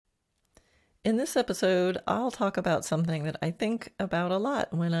In this episode, I'll talk about something that I think about a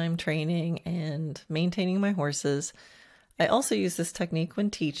lot when I'm training and maintaining my horses. I also use this technique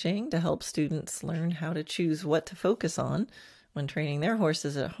when teaching to help students learn how to choose what to focus on when training their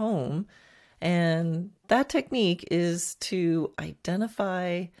horses at home. And that technique is to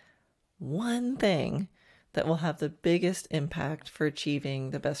identify one thing that will have the biggest impact for achieving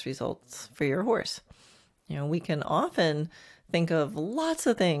the best results for your horse. We can often think of lots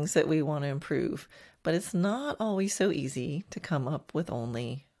of things that we want to improve, but it's not always so easy to come up with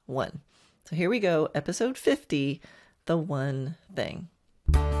only one. So here we go, episode 50, the one thing.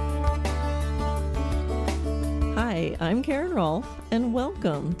 Hi, I'm Karen Rolfe, and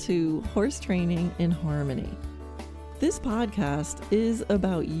welcome to Horse Training in Harmony. This podcast is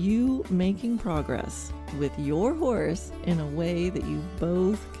about you making progress with your horse in a way that you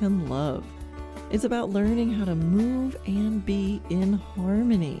both can love. It's about learning how to move and be in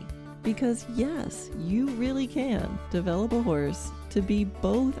harmony. Because yes, you really can develop a horse to be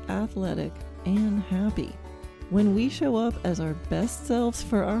both athletic and happy. When we show up as our best selves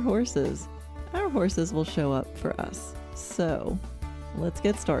for our horses will show up for us. So, let's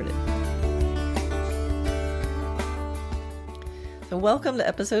get started. So welcome to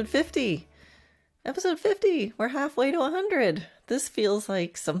episode 50. Episode 50, we're halfway to 100. This feels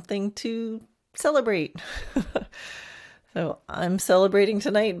like something to celebrate. So I'm celebrating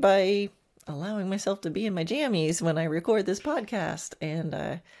tonight by allowing myself to be in my jammies when I record this podcast, and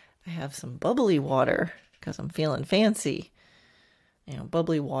I have some bubbly water because I'm feeling fancy.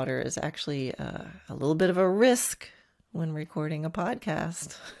 Bubbly water is actually a little bit of a risk when recording a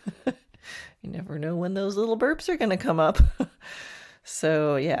podcast. You never know when those little burps are going to come up.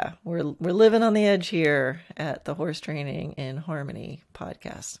 So yeah, we're living on the edge here at the Horse Training in Harmony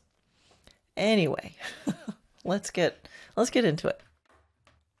podcast. Anyway, let's get into it.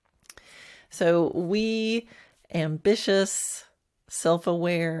 So we ambitious,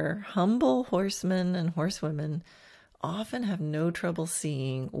 self-aware, humble horsemen and horsewomen often have no trouble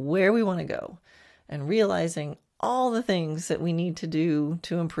seeing where we want to go and realizing all the things that we need to do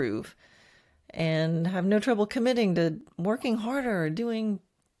to improve, and have no trouble committing to working harder or doing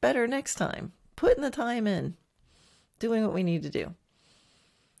better next time, putting the time in, doing what we need to do.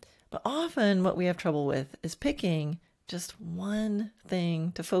 But often what we have trouble with is picking just one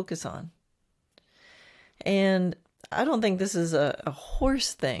thing to focus on. And I don't think this is a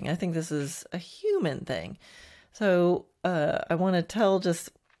horse thing. I think this is a human thing. So I want to tell just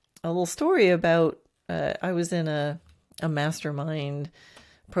a little story about, I was in a mastermind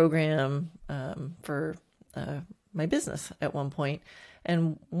program for my business at one point.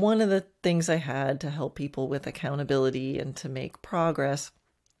 And one of the things I had to help people with accountability and to make progress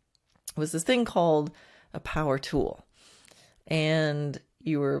was this thing called a power tool. And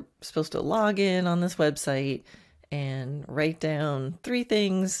you were supposed to log in on this website and write down 3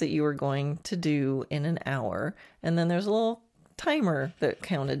 things that you were going to do in an hour. And then there's a little timer that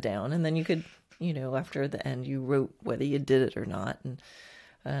counted down. And then you could, after the end, you wrote whether you did it or not.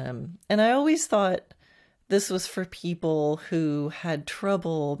 And I always thought this was for people who had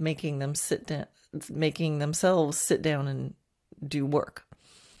trouble making themselves sit down and do work.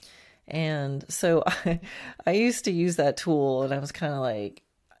 And so I used to use that tool, and I was kind of like,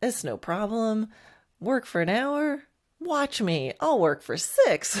 it's no problem. Work for an hour. Watch me. I'll work for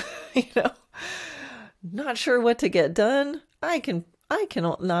 6. Not sure what to get done. I can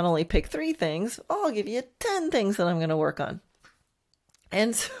not only pick 3 things, I'll give you 10 things that I'm going to work on.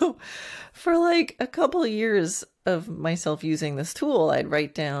 And so for like a couple of years of myself using this tool, I'd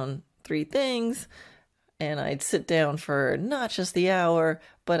write down 3 things, and I'd sit down for not just the hour,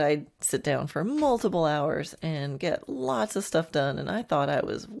 but I'd sit down for multiple hours and get lots of stuff done. And I thought I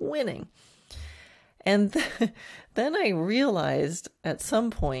was winning. And then I realized at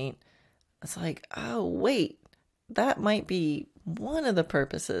some point, it's like, oh, wait, that might be one of the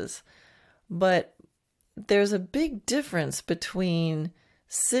purposes. But there's a big difference between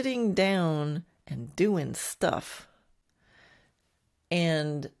sitting down and doing stuff.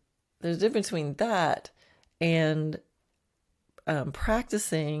 And there's a difference between that and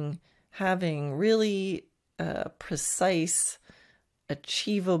practicing having really precise,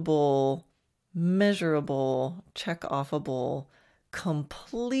 achievable, measurable, check-offable,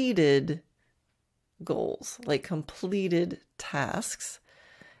 completed goals, like completed tasks,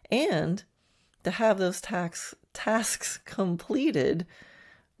 and to have those tasks completed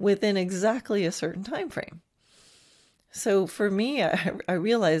within exactly a certain time frame. So for me, I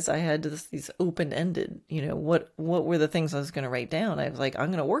realized I had these open-ended, what were the things I was going to write down? I was like, I'm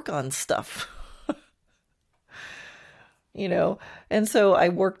going to work on stuff, and so I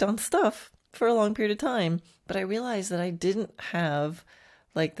worked on stuff for a long period of time, but I realized that I didn't have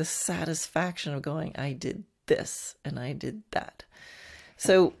like the satisfaction of going, I did this and I did that.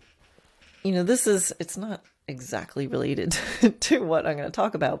 So, it's not exactly related to what I'm going to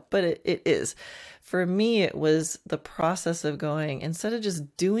talk about, but it is. For me, it was the process of going, instead of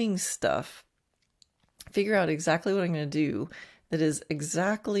just doing stuff, figure out exactly what I'm going to do that is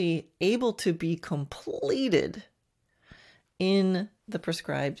exactly able to be completed in the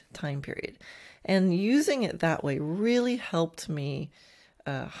prescribed time period. And using it that way really helped me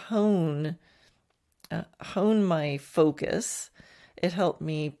hone my focus. It helped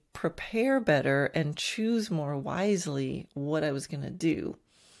me prepare better and choose more wisely what I was going to do.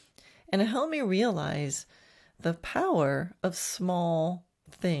 And it helped me realize the power of small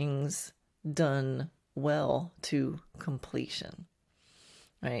things done well to completion.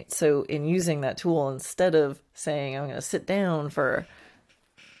 Right? So in using that tool, instead of saying, I'm going to sit down for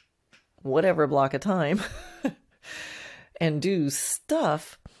whatever block of time and do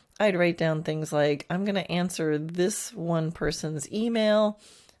stuff, I'd write down things like, I'm going to answer this one person's email.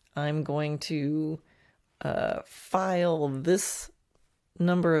 I'm going to file this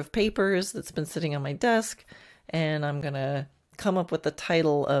number of papers that's been sitting on my desk, and I'm going to come up with the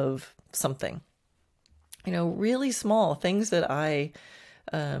title of something. Really small things that I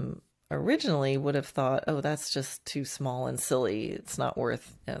originally would have thought, oh, that's just too small and silly. It's not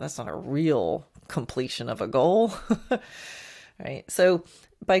worth, that's not a real completion of a goal. Right. So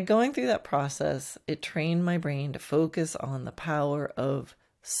by going through that process, it trained my brain to focus on the power of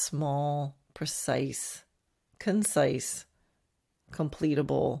small, precise, concise,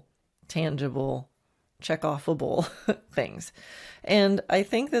 completable, tangible, check-offable things. And I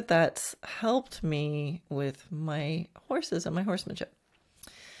think that that's helped me with my horses and my horsemanship.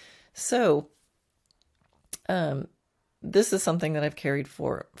 So this is something that I've carried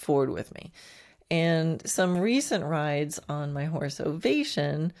forward with me. And some recent rides on my horse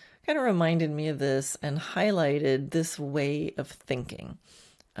Ovation kind of reminded me of this and highlighted this way of thinking.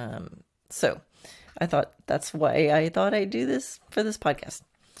 So I thought that's why I thought I'd do this for this podcast.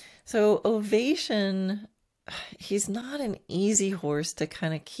 So Ovation, he's not an easy horse to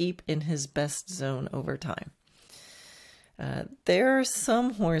kind of keep in his best zone over time. There are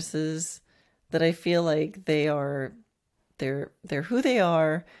some horses that I feel like they're who they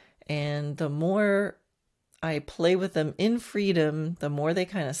are, and the more I play with them in freedom, the more they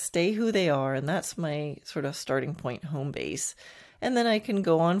kind of stay who they are, and that's my sort of starting point, home base. And then I can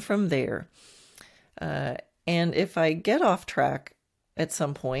go on from there. And if I get off track at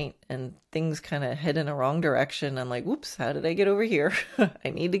some point and things kind of head in a wrong direction, I'm like, whoops, how did I get over here?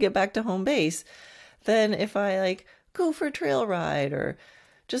 I need to get back to home base. Then if I go for a trail ride or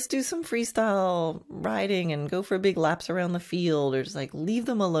just do some freestyle riding and go for big laps around the field or just leave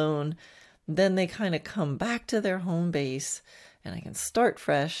them alone, then they kind of come back to their home base and I can start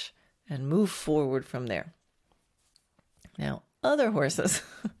fresh and move forward from there. Now, other horses,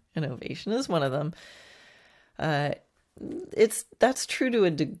 and Ovation is one of them, that's true to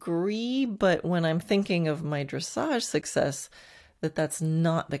a degree, but when I'm thinking of my dressage success, that's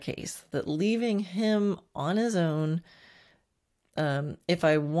not the case. That leaving him on his own, if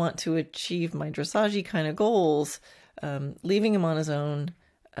I want to achieve my dressage kind of goals, leaving him on his own,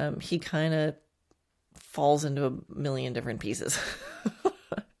 he kind of falls into a million different pieces.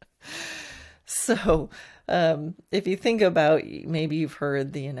 So, if you think about, maybe you've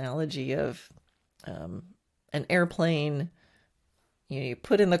heard the analogy of an airplane. You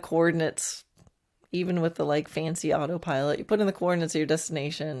put in the coordinates, even with the fancy autopilot, you put in the coordinates of your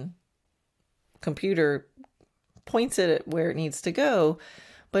destination, computer points it at where it needs to go,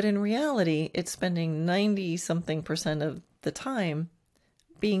 but in reality, it's spending 90-something% of the time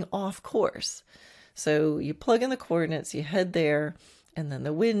being off course. So you plug in the coordinates, you head there, and then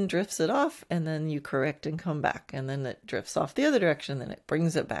the wind drifts it off, and then you correct and come back, and then it drifts off the other direction, then it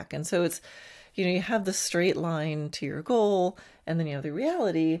brings it back. And so it's, you have the straight line to your goal, and then you have the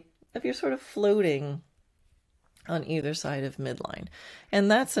reality of you're sort of floating on either side of midline. And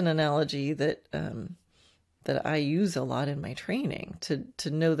that's an analogy that I use a lot in my training to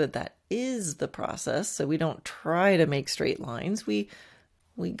know that is the process. So we don't try to make straight lines. We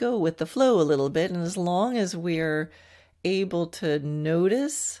go with the flow a little bit. And as long as we're able to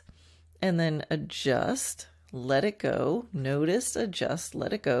notice and then adjust, let it go, notice, adjust,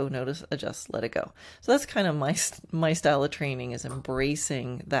 let it go, notice, adjust, let it go. So that's kind of my style of training, is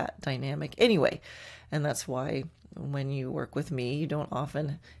embracing that dynamic anyway. And that's why when you work with me, you don't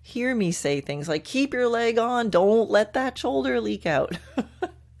often hear me say things like, keep your leg on, don't let that shoulder leak out.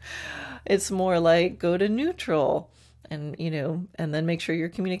 It's more like, go to neutral and, and then make sure your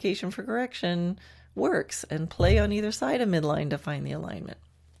communication for correction works and play on either side of midline to find the alignment.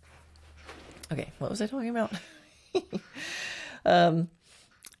 Okay, what was I talking about?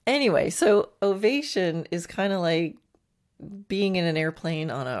 Anyway, so ovation is kind of like being in an airplane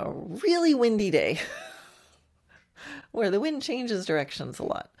on a really windy day where the wind changes directions a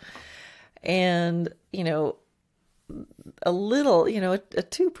lot. And, a little, a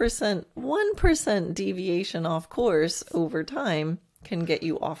 2%, 1% deviation off course over time can get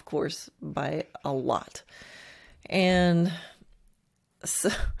you off course by a lot. And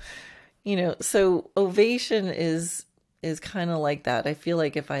so, so ovation is kind of like that. I feel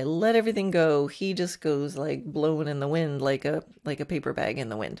like if I let everything go, he just goes like blowing in the wind, like a paper bag in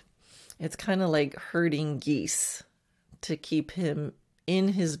the wind. It's kind of like herding geese to keep him in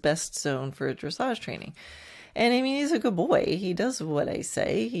his best zone for dressage training. And I mean, he's a good boy. He does what I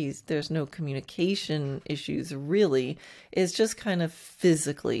say. There's no communication issues really. It's just kind of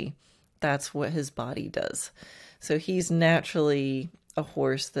physically, that's what his body does. So he's naturally a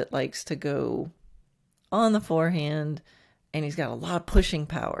horse that likes to go on the forehand, and he's got a lot of pushing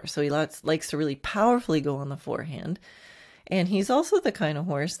power. So he likes to really powerfully go on the forehand. And he's also the kind of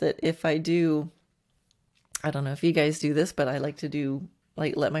horse that if I don't know if you guys do this, but I like to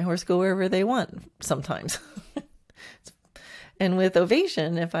let my horse go wherever they want sometimes. And with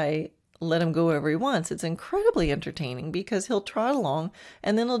ovation, if I let him go wherever he wants, it's incredibly entertaining because he'll trot along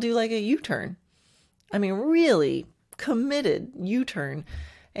and then he'll do like a U-turn. I mean, really committed U-turn.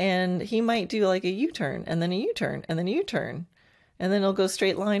 And he might do like a U-turn and then a U-turn and then a U-turn. And then he'll go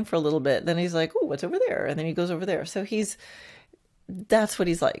straight line for a little bit. Then he's like, oh, what's over there? And then he goes over there. So that's what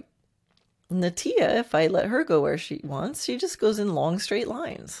he's like. Natia, if I let her go where she wants, she just goes in long straight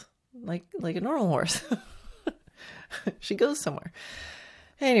lines, like a normal horse. She goes somewhere.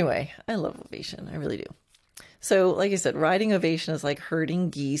 Anyway, I love ovation. I really do. So, like I said, riding ovation is like herding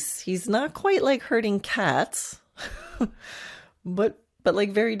geese. He's not quite like herding cats, but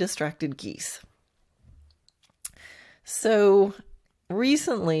like very distracted geese. So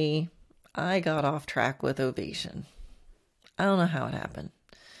recently I got off track with ovation. I don't know how it happened.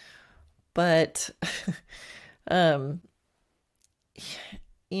 But,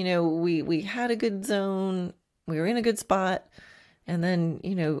 we had a good zone, we were in a good spot. And then,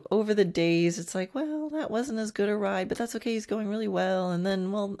 over the days, it's like, well, that wasn't as good a ride, but that's okay. He's going really well. And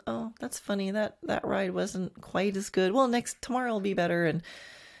then, well, oh, that's funny. That ride wasn't quite as good. Well, tomorrow will be better. And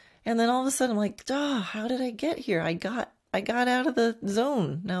then all of a sudden I'm like, how did I get here? I got out of the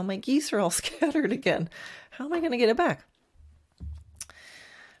zone. Now my geese are all scattered again. How am I going to get it back?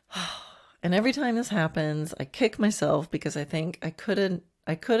 And every time this happens, I kick myself because I think I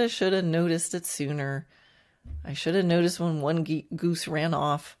should have noticed it sooner. I should have noticed when one goose ran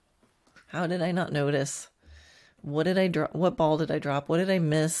off. How did I not notice? What did I drop? What ball did I drop? What did I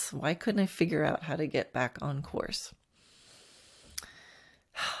miss? Why couldn't I figure out how to get back on course?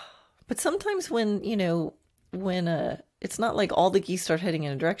 But sometimes when it's not like all the geese start heading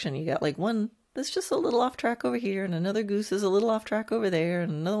in a direction, you got like one that's just a little off track over here, and another goose is a little off track over there,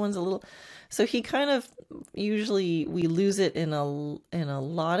 and another one's a little. So he kind of usually we lose it in a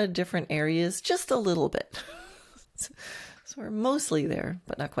lot of different areas, just a little bit. So we're mostly there,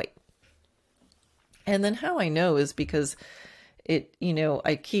 but not quite. And then how I know is because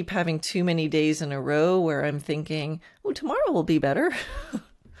I keep having too many days in a row where I'm thinking, oh, tomorrow will be better.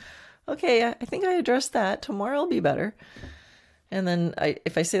 Okay, I think I addressed that. Tomorrow will be better. And then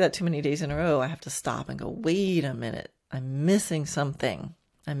if I say that too many days in a row, I have to stop and go, wait a minute. I'm missing something.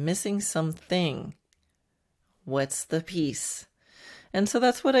 What's the piece? And so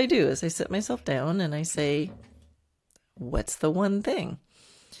that's what I do is I sit myself down and I say, what's the one thing?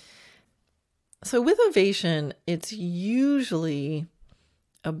 So with ovation, it's usually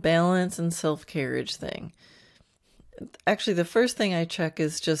a balance and self-carriage thing. Actually, the first thing I check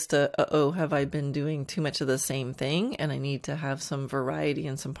is just have I been doing too much of the same thing? And I need to have some variety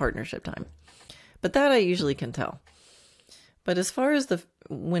and some partnership time. But that I usually can tell. But as far as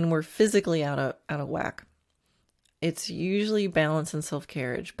when we're physically out of whack, it's usually balance and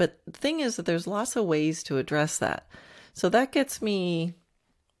self-carriage. But the thing is that there's lots of ways to address that. So that gets me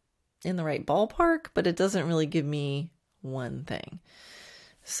in the right ballpark, but it doesn't really give me one thing.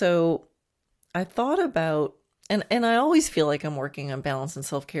 So I thought about, and I always feel like I'm working on balance and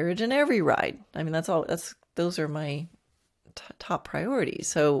self-carriage in every ride. I mean, those are my top priorities.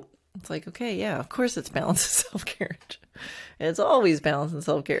 So it's like, okay, yeah, of course it's balance and self-carriage. It's always balance and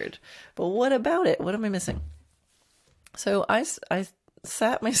self-carriage. But what about it? What am I missing? So I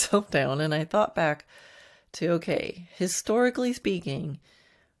sat myself down and I thought back to, okay, historically speaking,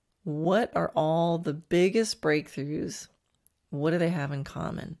 What are all the biggest breakthroughs? What do they have in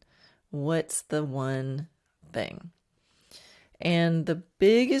common? What's the one thing? And the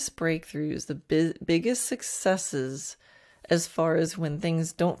biggest breakthroughs, the biggest successes, as far as when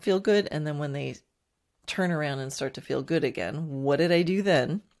things don't feel good and then when they turn around and start to feel good again, what did I do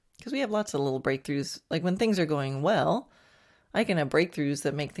then? Because we have lots of little breakthroughs. Like when things are going well, I can have breakthroughs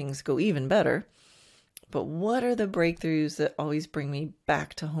that make things go even better. But what are the breakthroughs that always bring me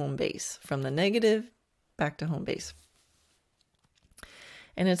back to home base? From the negative back to home base.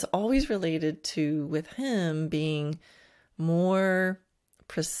 And it's always related to, with him, being more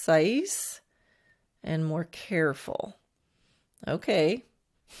precise and more careful. Okay,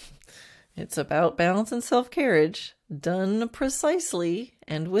 it's about balance and self-carriage done precisely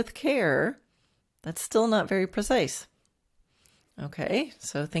and with care. That's still not very precise. Okay,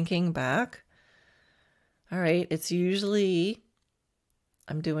 so thinking back, all right, it's usually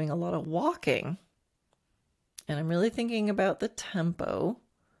I'm doing a lot of walking and I'm really thinking about the tempo,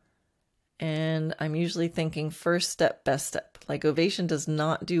 and I'm usually thinking first step, best step. Like Ovation does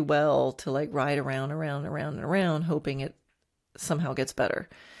not do well to like ride around, hoping it somehow gets better.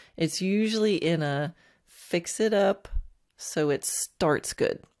 It's usually in a fix it up so it starts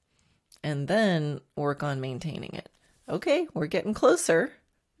good and then work on maintaining it. Okay, we're getting closer.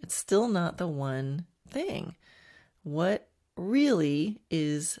 It's still not the one thing. What really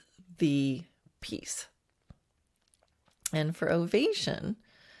is the piece? And for Ovation,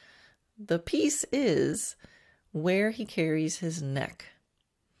 the piece is where he carries his neck.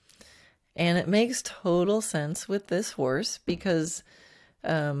 And it makes total sense with this horse because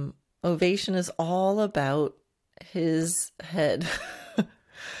Ovation is all about his head.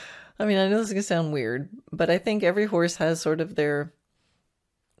 I mean, I know this is going to sound weird, but I think every horse has sort of their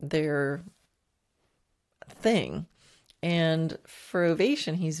thing. And for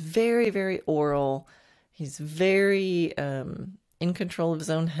Ovation, he's very, very oral. He's very in control of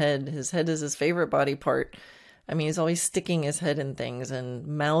his own head. His head is his favorite body part. I mean, he's always sticking his head in things and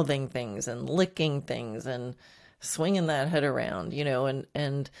mouthing things and licking things and swinging that head around, you know,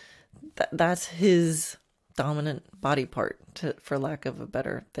 and that's his dominant body part, for lack of a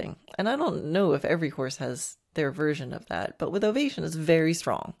better thing. And I don't know if every horse has their version of that, but with Ovation, it's very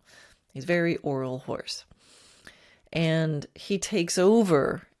strong. He's a very oral horse. And he takes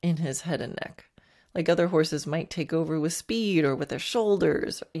over in his head and neck. Like other horses might take over with speed or with their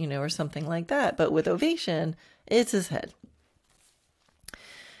shoulders, you know, or something like that. But with Ovation, it's his head.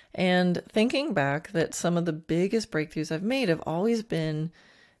 And thinking back, that some of the biggest breakthroughs I've made have always been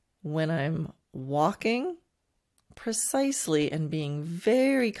when I'm walking precisely and being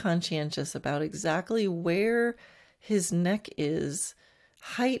very conscientious about exactly where his neck is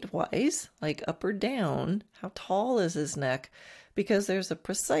height-wise, like up or down, how tall is his neck, because there's a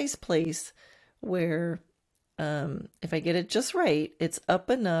precise place where if I get it just right, it's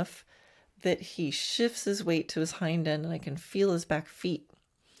up enough that he shifts his weight to his hind end and I can feel his back feet.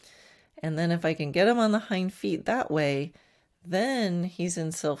 And then if I can get him on the hind feet that way, then he's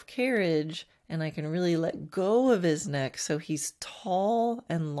in self-carriage and I can really let go of his neck so he's tall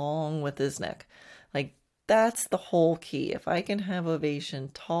and long with his neck. Like that's the whole key. If I can have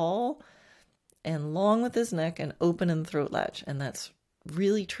Ovation tall and long with his neck and open in the throat latch, and that's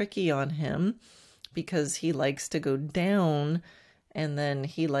really tricky on him because he likes to go down and then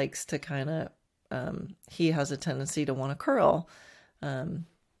he likes to kind of, he has a tendency to want to curl and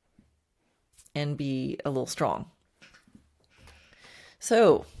be a little strong.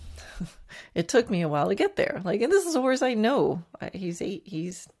 So it took me a while to get there. Like, and this is a horse I know. He's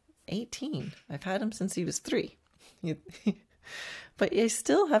 18. I've had him since he was 3. But I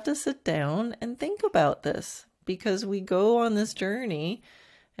still have to sit down and think about this because we go on this journey.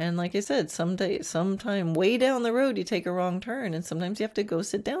 And like I said, sometime way down the road, you take a wrong turn. And sometimes you have to go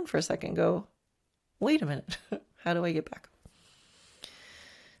sit down for a second, go, wait a minute. How do I get back?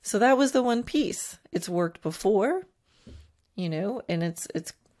 So that was the one piece. It's worked before, you know, and it's,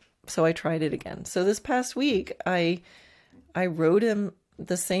 so I tried it again. So this past week, I rode him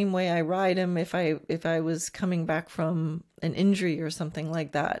the same way I ride him if I was coming back from an injury or something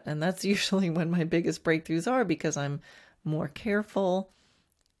like that. And that's usually when my biggest breakthroughs are because I'm more careful.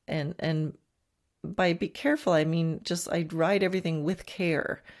 And by be careful, I mean, just I ride everything with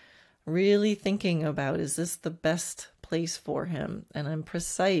care, really thinking about, is this the best place for him? And I'm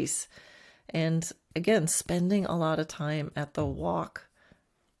precise. And again, spending a lot of time at the walk.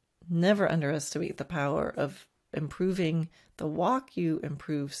 Never underestimate the power of improving the walk. You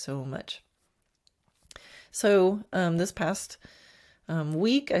improve so much. So this past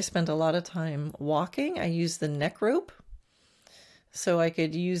week, I spent a lot of time walking. I used the neck rope. so I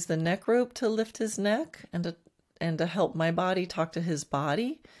could use the neck rope to lift his neck and to help my body talk to his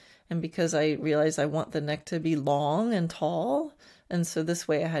body. And because I realized I want the neck to be long and tall, and so this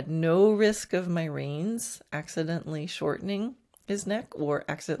way I had no risk of my reins accidentally shortening his neck or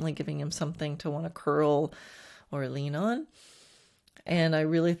accidentally giving him something to want to curl or lean on. And I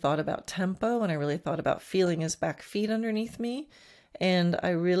really thought about tempo, and I really thought about feeling his back feet underneath me. And I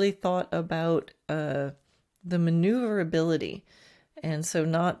really thought about the maneuverability. And so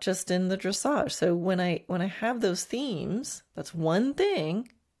not just in the dressage. So when I have those themes, that's one thing: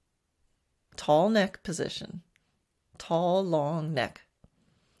 tall neck position, tall, long neck.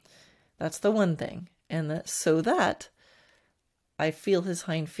 That's the one thing. And so that I feel his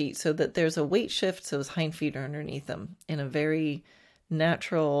hind feet, so that there's a weight shift, so his hind feet are underneath him in a very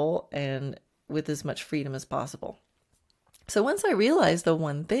natural and with as much freedom as possible. So once I realize the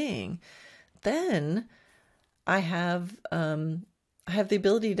one thing, then I have the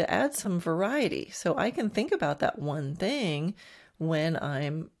ability to add some variety. So I can think about that one thing when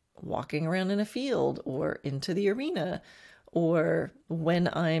I'm walking around in a field or into the arena, or when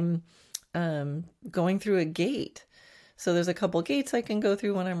I'm going through a gate. So there's a couple gates I can go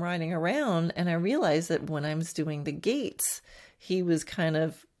through when I'm riding around, and I realized that when I was doing the gates, he was kind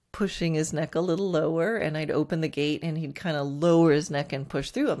of pushing his neck a little lower, and I'd open the gate and he'd kind of lower his neck and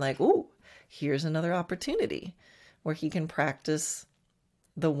push through. I'm like, oh, here's another opportunity where he can practice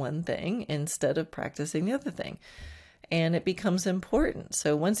the one thing instead of practicing the other thing. And it becomes important.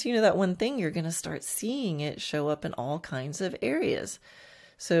 So once you know that one thing, you're going to start seeing it show up in all kinds of areas.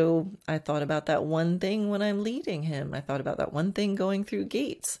 So I thought about that one thing when I'm leading him. I thought about that one thing going through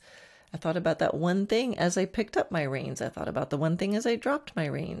gates. I thought about that one thing as I picked up my reins. I thought about the one thing as I dropped my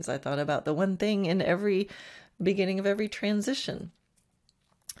reins. I thought about the one thing in every beginning of every transition.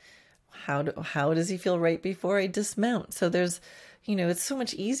 How does he feel right before I dismount? So there's, it's so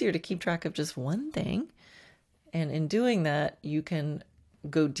much easier to keep track of just one thing. And in doing that, you can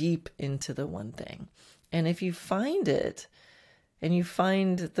go deep into the one thing. And if you find it, and you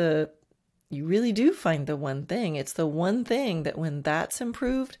really do find the one thing, it's the one thing that when that's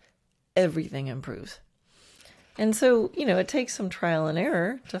improved, everything improves. And so, it takes some trial and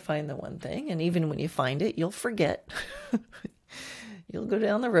error to find the one thing. And even when you find it, you'll forget. You'll go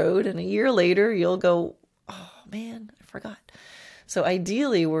down the road, and a year later, you'll go, oh man, I forgot. So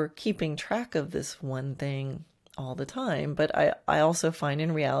ideally, we're keeping track of this one thing all the time. But I also find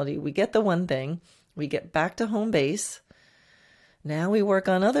in reality, we get the one thing, we get back to home base. Now we work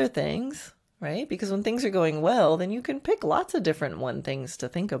on other things, right? Because when things are going well, then you can pick lots of different one things to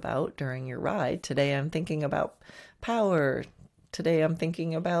think about during your ride. Today I'm thinking about power. Today I'm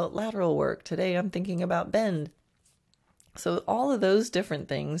thinking about lateral work. Today I'm thinking about bend. So all of those different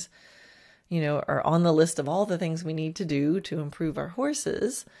things, are on the list of all the things we need to do to improve our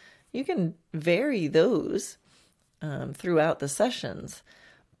horses. You can vary those throughout the sessions,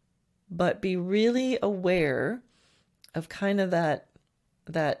 but be really aware of kind of that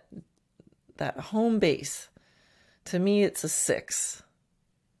home base. To me, it's a 6,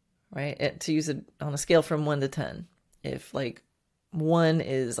 right? To use it on a scale from 1 to 10. If 1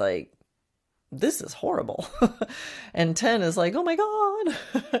 is this is horrible, and 10 is oh my God,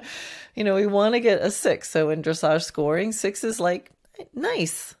 we want to get a 6. So in dressage scoring, 6 is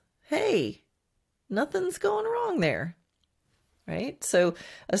nice. Hey, nothing's going wrong there. Right? So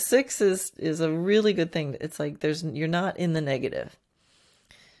a 6 is a really good thing. It's you're not in the negative.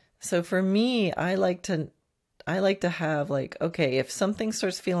 So for me, I like to have okay, if something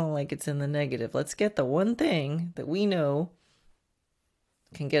starts feeling like it's in the negative, let's get the one thing that we know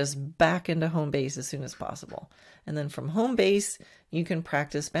can get us back into home base as soon as possible. And then from home base, you can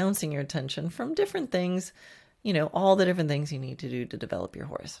practice bouncing your attention from different things, all the different things you need to do to develop your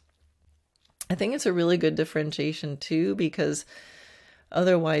horse. I think it's a really good differentiation too, because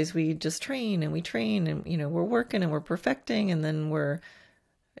otherwise we just train and we're working and we're perfecting, and then we're,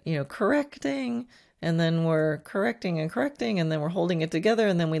 correcting, and then we're correcting, and then we're holding it together,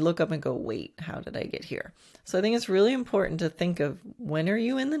 and then we look up and go, wait, how did I get here? So I think it's really important to think of when are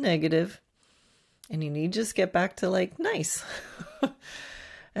you in the negative, and you need to just get back to nice.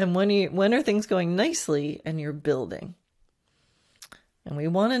 And when are things going nicely and you're building? And we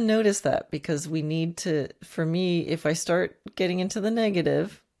want to notice that, because we need to, for me, if I start getting into the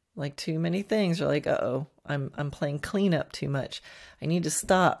negative, too many things are uh-oh, I'm playing cleanup too much. I need to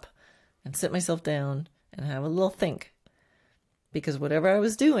stop and sit myself down and have a little think, because whatever I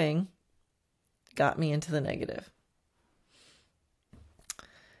was doing got me into the negative.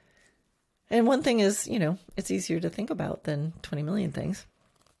 And one thing is, it's easier to think about than 20 million things.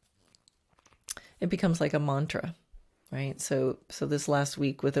 It becomes like a mantra. right? So this last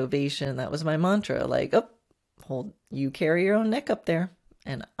week with Ovation, that was my mantra, like, you carry your own neck up there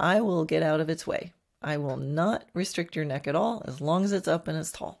and I will get out of its way. I will not restrict your neck at all as long as it's up and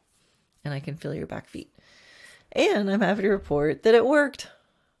it's tall and I can feel your back feet. And I'm happy to report that it worked.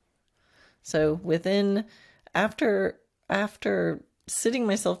 So after sitting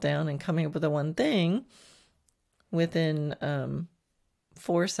myself down and coming up with the one thing, within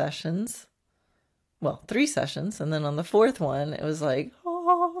 3 sessions, and then on the fourth one, it was like,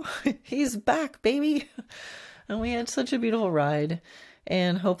 oh, he's back, baby. And we had such a beautiful ride,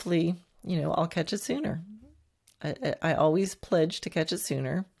 and hopefully, I'll catch it sooner. I always pledge to catch it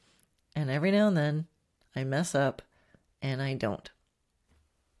sooner, and every now and then I mess up and I don't.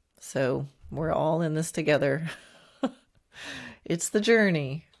 So we're all in this together. It's the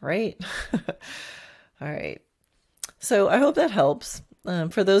journey, right? All right. So I hope that helps.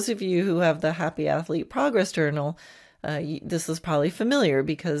 For those of you who have the Happy Athlete Progress Journal, this is probably familiar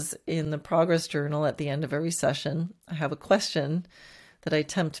because in the Progress Journal at the end of every session, I have a question that I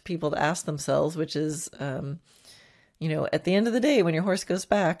tempt people to ask themselves, which is, at the end of the day, when your horse goes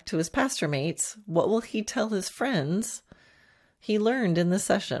back to his pasture mates, what will he tell his friends he learned in this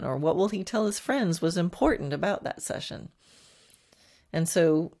session? Or what will he tell his friends was important about that session? And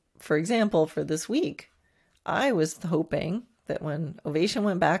so, for example, for this week, I was hoping that when Ovation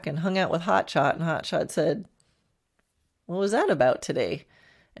went back and hung out with Hotshot, and Hotshot said, what was that about today?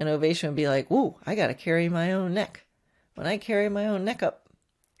 And Ovation would be like, ooh, I got to carry my own neck. When I carry my own neck up,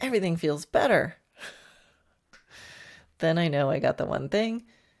 everything feels better. Then I know I got the one thing,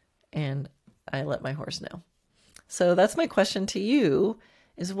 and I let my horse know. So that's my question to you,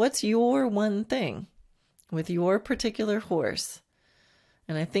 is what's your one thing with your particular horse?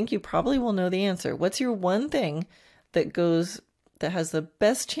 And I think you probably will know the answer. What's your one thing that has the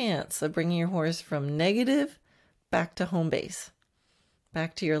best chance of bringing your horse from negative back to home base?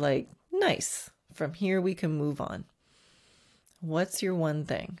 Back to your nice, from here we can move on. What's your one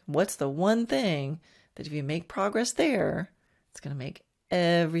thing? What's the one thing that if you make progress there, it's going to make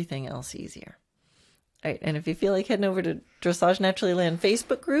everything else easier? All right, and if you feel like heading over to Dressage Naturally Land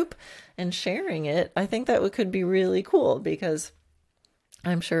Facebook group and sharing it, I think that could be really cool, because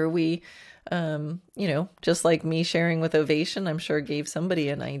I'm sure we, just like me sharing with Ovation, I'm sure gave somebody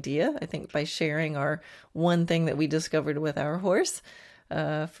an idea. I think by sharing our one thing that we discovered with our horse,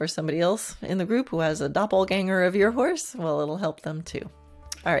 for somebody else in the group who has a doppelganger of your horse, well, it'll help them too.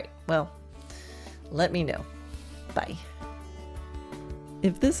 All right, well, let me know. Bye.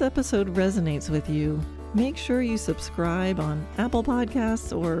 If this episode resonates with you, make sure you subscribe on Apple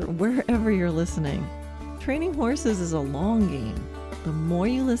Podcasts or wherever you're listening. Training horses is a long game. The more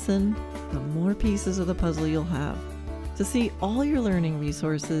you listen, the more pieces of the puzzle you'll have. To see all your learning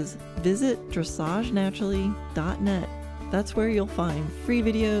resources, visit dressagenaturally.net. That's where you'll find free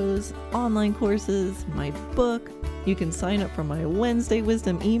videos, online courses, my book. You can sign up for my Wednesday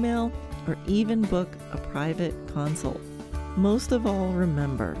Wisdom email or even book a private consult. Most of all,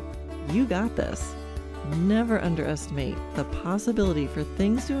 remember, you got this. Never underestimate the possibility for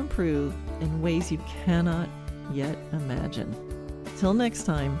things to improve in ways you cannot yet imagine. Till next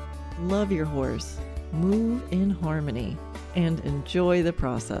time, love your horse, move in harmony, and enjoy the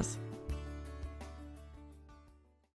process.